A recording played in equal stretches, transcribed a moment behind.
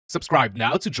Subscribe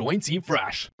now to join Team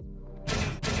Fresh.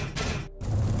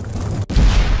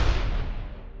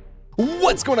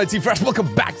 What's going on, Team Fresh?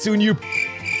 Welcome back to a new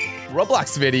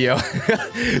Roblox video.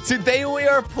 Today we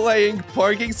are playing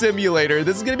Parking Simulator.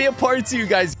 This is gonna be a part 2,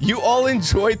 guys. You all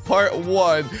enjoyed part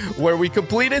 1 where we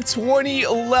completed 20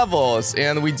 levels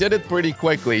and we did it pretty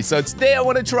quickly. So today I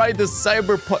want to try the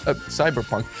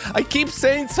Cyberpunk. I keep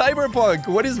saying Cyberpunk.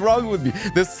 What is wrong with me?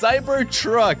 The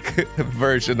Cybertruck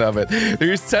version of it.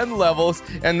 There's 10 levels,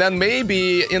 and then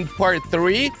maybe in part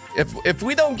 3, if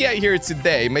we don't get here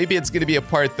today, maybe it's gonna be a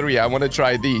part 3. I want to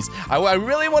try these. I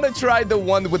really want to try the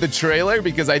one with the trailer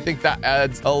because I think that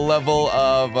adds a level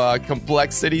of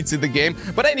complexity to the game.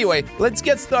 But anyway, let's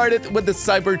get started with the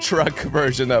Cybertruck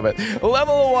version of it.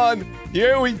 Level 1,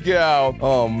 here we go.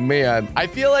 Oh man, I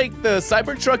feel like the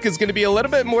Cybertruck is going to be a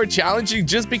little bit more challenging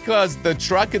just because the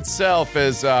truck itself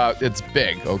is it's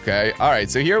big. Okay, all right,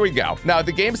 so here we go. Now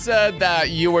the game said that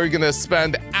you were gonna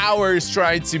spend hours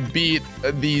trying to beat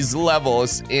these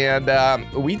levels, and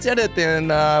we did it in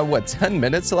what, 10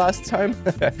 minutes last time?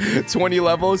 20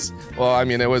 levels. Well, I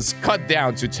mean, it was cut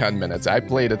down to 10 minutes. I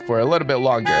played it for a little bit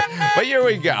longer. But here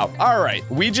we go. All right.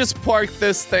 We just parked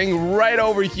this thing right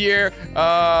over here.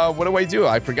 What do?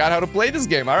 I forgot how to play this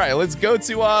game. All right. Let's go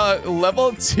to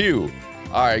level 2.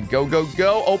 All right. Go, go,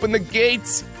 go. Open the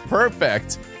gates.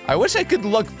 Perfect. I wish I could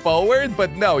look forward,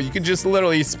 but no, you can just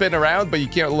literally spin around, but you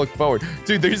can't look forward.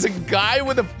 Dude, there's a guy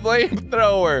with a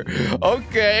flamethrower.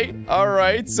 Okay, all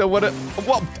right. So well,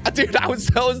 dude, I was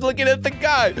looking at the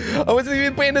guy. I wasn't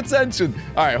even paying attention.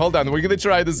 All right, hold on. We're gonna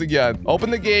try this again. Open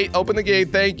the gate. Open the gate.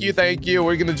 Thank you. Thank you.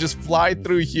 We're gonna just fly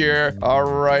through here. All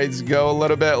right, go a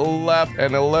little bit left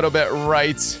and a little bit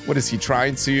right. What is he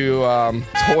trying to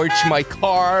torch my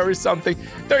car or something?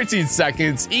 13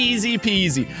 seconds. Easy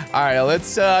peasy. All right,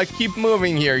 let's keep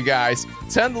moving here, guys.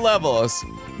 10 levels.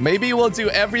 Maybe we'll do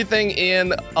everything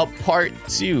in a part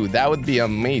 2. That would be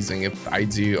amazing if I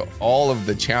do all of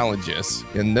the challenges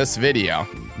in this video.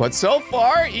 But so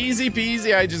far, easy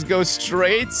peasy. I just go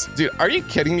straight. Dude, are you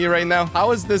kidding me right now?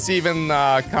 How is this even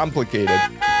complicated?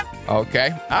 Okay,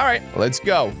 all right, let's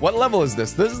go. What level is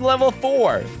this? This is level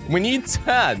 4. We need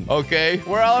 10, okay?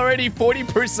 We're already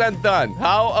 40% done.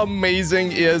 How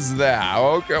amazing is that?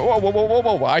 Okay, whoa, whoa, whoa,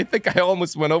 whoa, whoa. I think I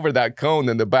almost went over that cone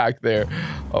in the back there.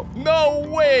 Oh, no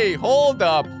way. Hold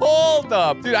up, hold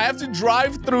up. Dude, I have to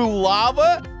drive through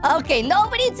lava? Okay,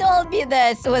 nobody told me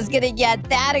this was gonna get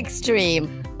that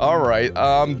extreme. All right,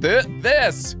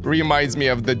 this reminds me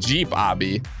of the Jeep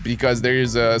obby because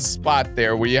there's a spot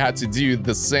there where you had to do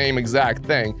the same exact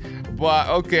thing. But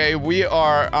okay, we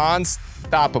are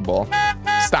unstoppable.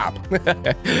 Stop.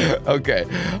 Okay,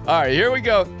 all right, here we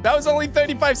go. That was only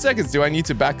 35 seconds. Do I need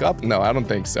to back up? No, I don't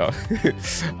think so.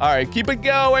 All right, keep it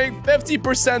going.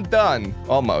 50% done,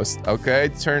 almost. Okay,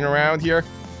 turn around here.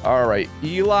 All right,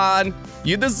 Elon,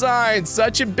 you designed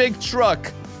such a big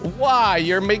truck. Why?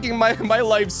 You're making my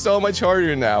life so much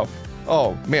harder now.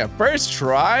 Oh, man. First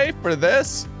try for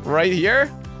this right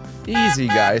here. Easy,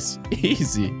 guys.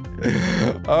 Easy.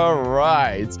 All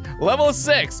right. Level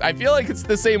 6. I feel like it's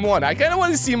the same one. I kind of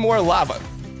want to see more lava.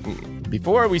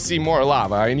 Before we see more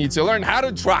lava, I need to learn how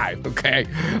to drive, okay?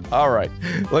 All right,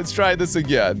 let's try this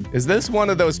again. Is this one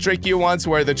of those tricky ones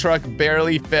where the truck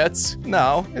barely fits?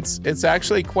 No, it's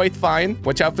actually quite fine.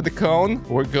 Watch out for the cone.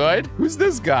 We're good. Who's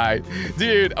this guy?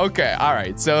 Dude, okay, all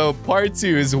right. So part 2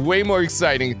 is way more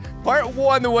exciting. Part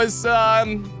 1 was,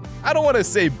 I don't want to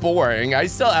say boring. I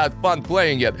still had fun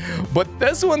playing it. But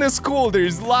this one is cool.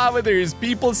 There's lava. There's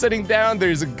people sitting down.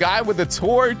 There's a guy with a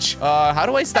torch. How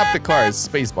do I stop the car? It's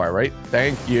spacebar, right?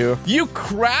 Thank you. You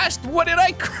crashed? What did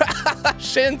I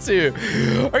crash into?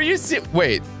 Are you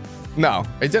wait. No,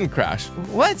 it didn't crash.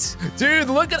 What? Dude,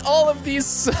 look at all of these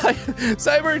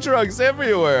Cybertrucks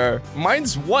everywhere.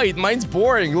 Mine's white. Mine's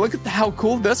boring. Look at how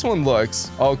cool this one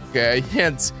looks. Okay,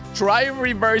 hint. Try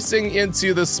reversing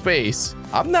into the space.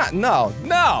 No.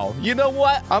 You know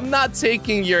what? I'm not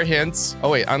taking your hints.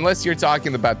 Oh, wait, unless you're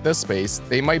talking about this space.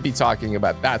 They might be talking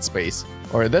about that space.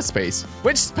 Or this space.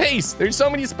 Which space? There's so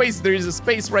many spaces. There's a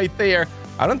space right there.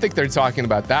 I don't think they're talking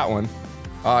about that one.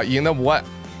 You know what?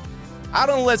 I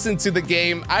don't listen to the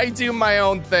game. I do my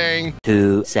own thing.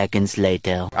 2 seconds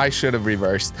later. I should have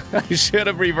reversed. I should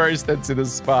have reversed into the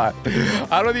spot.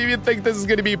 I don't even think this is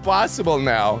going to be possible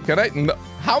now. Can I? No.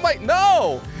 How am I?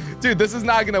 No! Dude, this is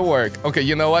not gonna work. Okay,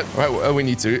 you know what? We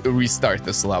need to restart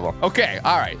this level. Okay,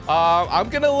 all right. I'm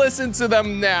gonna listen to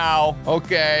them now.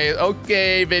 Okay,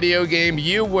 video game,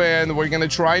 you win. We're gonna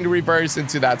try and reverse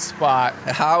into that spot.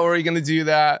 How are we gonna do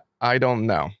that? I don't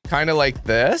know. Kind of like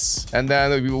this. And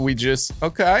then we just,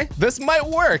 okay. This might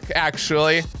work,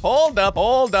 actually. Hold up.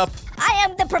 I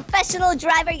am the professional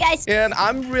driver, guys. And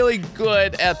I'm really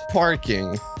good at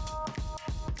parking.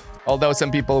 Although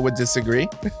some people would disagree.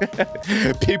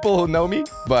 People who know me.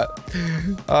 But,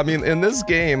 I mean, in this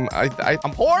game,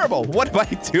 I'm horrible. What am I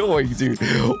doing, dude?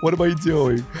 What am I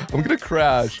doing? I'm gonna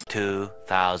crash.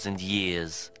 2,000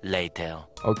 years later.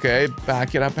 Okay,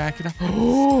 back it up, back it up.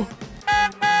 Oh!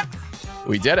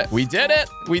 We did it. We did it.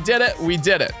 We did it. We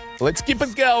did it. Let's keep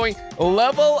it going.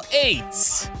 Level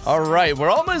 8. All right, we're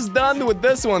almost done with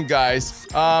this one, guys.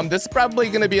 This is probably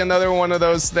gonna be another one of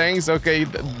those things. Okay,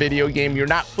 video game, you're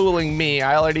not fooling me.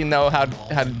 I already know how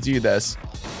to do this.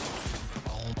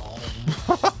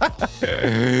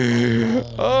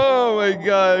 Oh my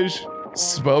gosh.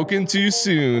 Spoken too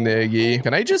soon, Iggy.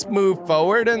 Can I just move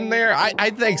forward in there?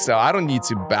 I think so. I don't need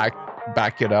to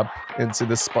back it up into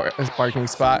this parking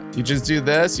spot. You just do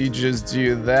this, you just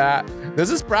do that. This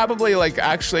is probably like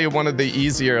actually one of the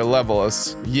easier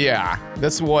levels. Yeah,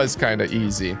 this was kind of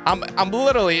easy. I'm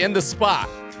literally in the spot.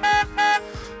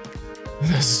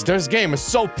 This game is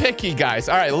so picky, guys.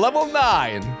 All right, level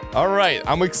 9. All right,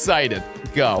 I'm excited.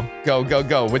 Go, go, go,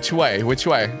 go. Which way? Which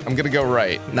way? I'm gonna go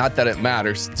right. Not that it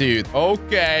matters, dude.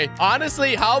 Okay.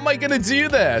 Honestly, how am I gonna do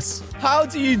this? How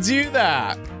do you do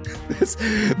that?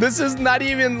 This is not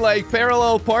even like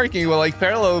parallel parking. Well, like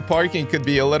parallel parking could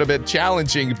be a little bit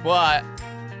challenging, but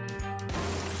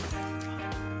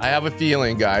I have a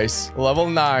feeling, guys, level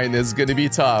 9 is gonna be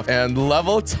tough, and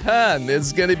level 10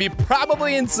 is gonna be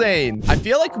probably insane. I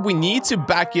feel like we need to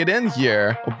back it in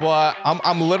here, but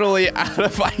I'm literally out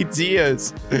of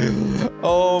ideas.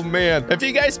 Oh man, if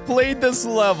you guys played this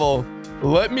level,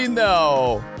 let me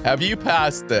know. Have you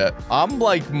passed it? I'm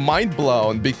like mind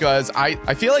blown because I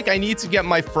feel like I need to get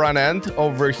my front end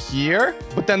over here,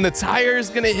 but then the tire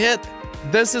is gonna hit.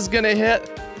 This is gonna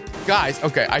hit. Guys,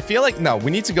 okay, I feel like, no,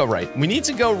 we need to go right. We need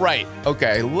to go right.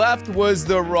 Okay, left was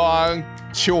the wrong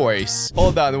choice.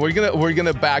 Hold on, we're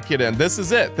gonna back it in. This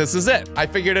is it. This is it. I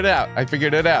figured it out. I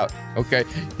figured it out. Okay,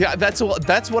 yeah, that's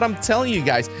what I'm telling you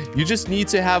guys. You just need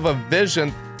to have a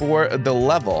vision for the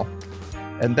level,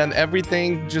 and then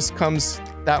everything just comes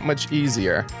that much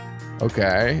easier.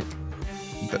 Okay,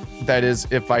 that is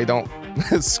if I don't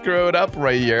screw it up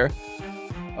right here.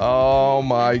 Oh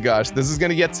my gosh, this is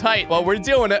gonna get tight. Well, we're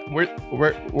doing it.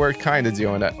 We're kind of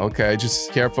doing it. Okay,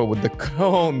 just careful with the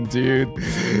cone, dude.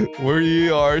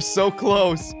 We are so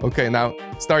close. Okay, now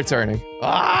start turning.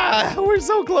 Ah, we're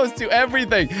so close to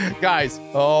everything, guys.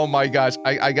 Oh my gosh,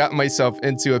 I got myself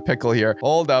into a pickle here.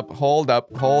 Hold up, hold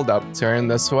up, hold up. Turn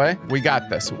this way. We got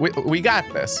this. We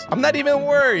got this. I'm not even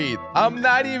worried. I'm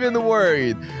not even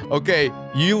worried. Okay,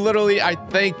 you literally, I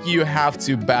think you have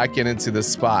to back it into the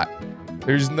spot.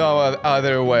 There's no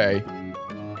other way.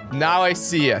 Now I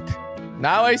see it.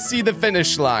 Now I see the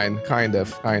finish line. Kind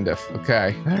of.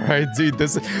 Okay. All right, dude.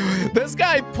 This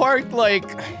guy parked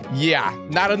like, yeah,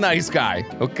 not a nice guy.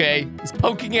 Okay. He's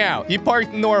poking out. He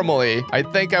parked normally. I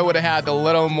think I would have had a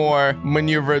little more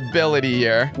maneuverability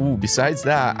here. Ooh, besides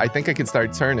that, I think I can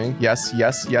start turning. Yes,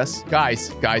 yes, yes. Guys.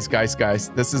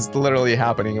 This is literally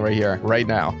happening right here, right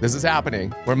now. This is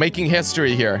happening. We're making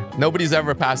history here. Nobody's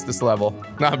ever passed this level.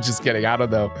 No, I'm just kidding. I don't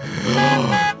know.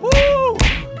 Woo!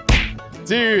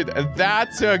 Dude,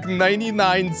 that took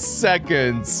 99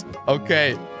 seconds.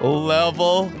 Okay,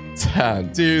 level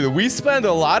 10. Dude, we spent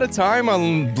a lot of time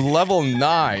on level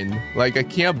 9. Like, I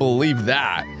can't believe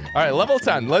that. All right, level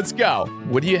 10, let's go.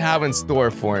 What do you have in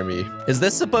store for me? Is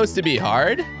this supposed to be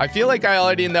hard? I feel like I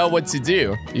already know what to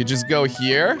do. You just go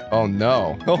here? Oh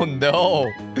no, oh no.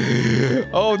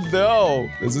 Oh no.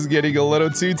 This is getting a little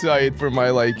too tight for my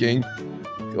liking.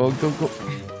 Go, go, go.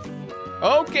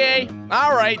 Okay,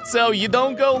 all right, so you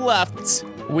don't go left.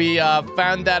 We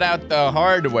found that out the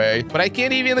hard way, but I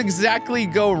can't even exactly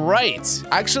go right.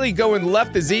 Actually, going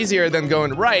left is easier than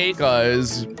going right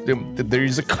because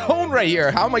there's a cone right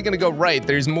here. How am I gonna go right?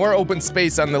 There's more open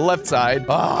space on the left side.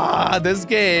 Ah, this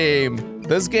game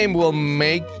will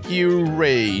make you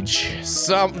rage.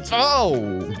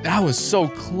 Oh, that was so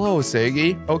close,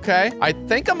 Iggy. Okay, I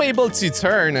think I'm able to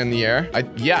turn in here.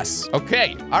 Yes,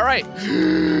 okay, all right.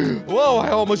 Whoa, I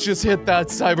almost just hit that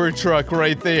Cybertruck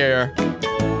right there.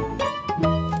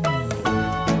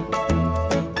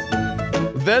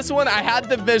 This one I had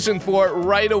the vision for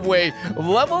right away.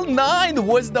 Level 9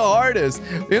 was the hardest.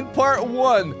 In part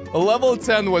 1, level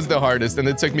 10 was the hardest, and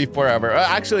it took me forever.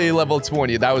 Actually, level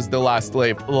 20, that was the last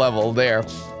level there.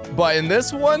 But in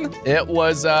this one, it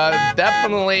was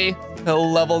definitely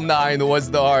level 9 was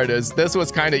the hardest. This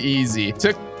was kind of easy.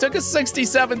 Took us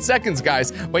 67 seconds,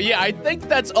 guys. But yeah, I think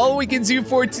that's all we can do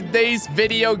for today's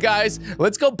video, guys.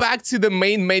 Let's go back to the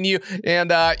main menu.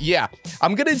 And yeah,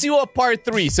 I'm gonna do a part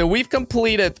 3. So we've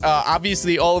completed,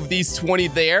 obviously, all of these 20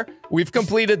 there. We've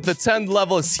completed the 10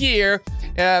 levels here.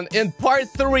 And in part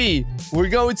 3, we're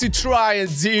going to try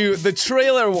and do the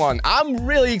trailer one. I'm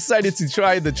really excited to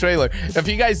try the trailer. If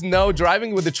you guys know,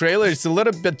 driving with the trailer, it's a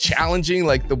little bit challenging.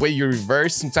 Like the way you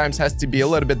reverse sometimes has to be a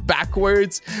little bit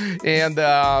backwards. And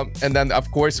then, of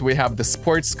course, we have the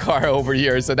sports car over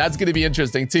here. So that's going to be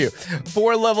interesting, too.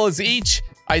 4 levels each.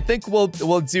 I think we'll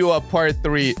do a part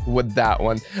 3 with that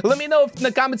one. Let me know in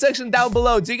the comment section down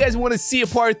below. Do you guys want to see a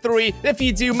part 3? If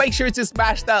you do, make sure to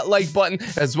smash that like button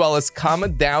as well as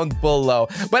comment down below.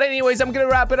 But anyways, I'm going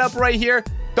to wrap it up right here.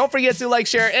 Don't forget to like,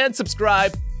 share, and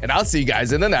subscribe. And I'll see you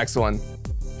guys in the next one.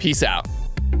 Peace out.